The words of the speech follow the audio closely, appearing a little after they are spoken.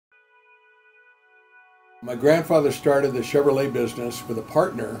My grandfather started the Chevrolet business with a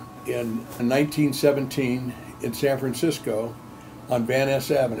partner in 1917 in San Francisco on Van Ness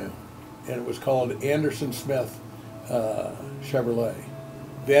Avenue, and it was called Anderson Smith Chevrolet.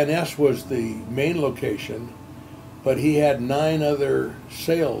 Van Ness was the main location, but he had 9 other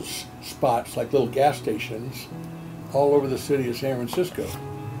sales spots, like little gas stations, all over the city of San Francisco.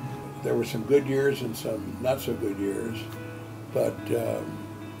 There were some good years and some not so good years, but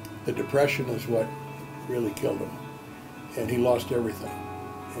the Depression is what really killed him, and he lost everything.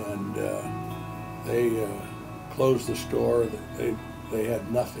 And they closed the store. They had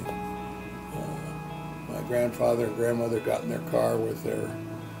nothing. My grandfather and grandmother got in their car with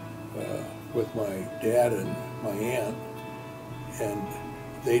my dad and my aunt, and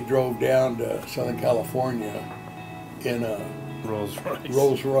they drove down to Southern California in a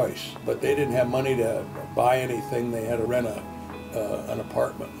Rolls Royce. But they didn't have money to buy anything. They had to rent an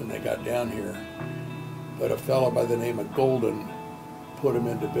apartment when they got down here. But a fellow by the name of Golden put him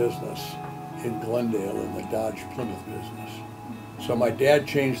into business in Glendale in the Dodge Plymouth business. So my dad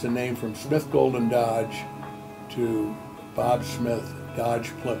changed the name from Smith Golden Dodge to Bob Smith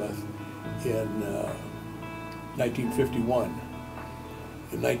Dodge Plymouth in 1951.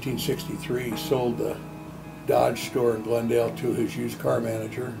 In 1963, he sold the Dodge store in Glendale to his used car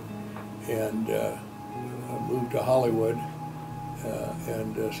manager and moved to Hollywood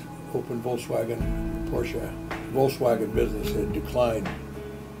and opened Volkswagen business had declined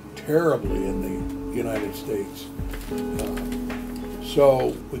terribly in the United States.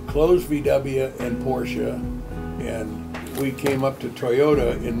 So we closed VW and Porsche, and we came up to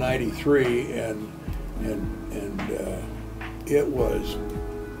Toyota in '93, and it was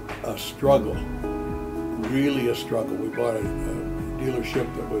a struggle, really a struggle. We bought a dealership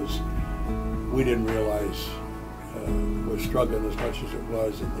that we didn't realize was struggling as much as it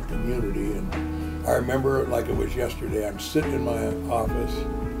was in the community. And I remember it like it was yesterday. I'm sitting in my office,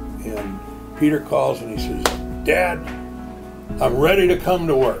 and Peter calls and he says, "Dad, I'm ready to come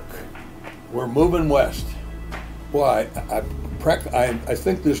to work. We're moving west." Boy, I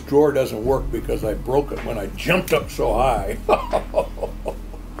think this drawer doesn't work because I broke it when I jumped up so high.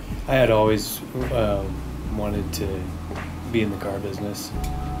 I had always wanted to be in the car business.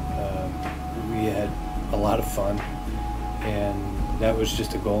 We had a lot of fun, and that was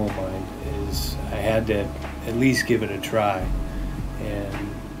just a goal of mine, is I had to at least give it a try, and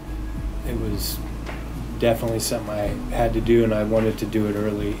it was definitely something I had to do, and I wanted to do it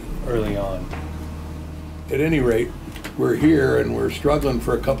early on. At any rate, we're here and we're struggling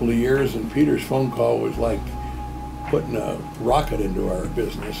for a couple of years, and Peter's phone call was like putting a rocket into our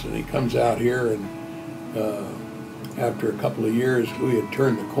business, and he comes out here, and after a couple of years we had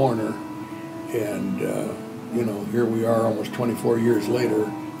turned the corner, and here we are almost 24 years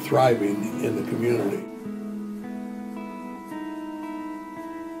later, thriving in the community.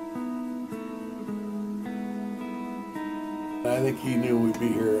 I think he knew we'd be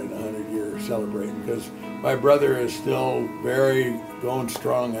here in 100 years celebrating, because my brother is still going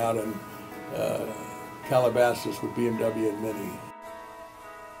strong out in Calabasas with BMW and Mini.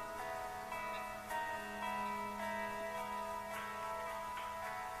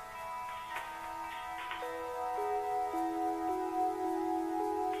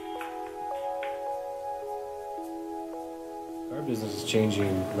 Our business is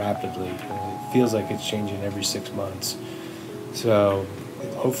changing rapidly, and it feels like it's changing every 6 months. So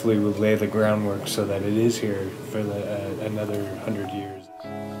hopefully we'll lay the groundwork so that it is here for another 100 years.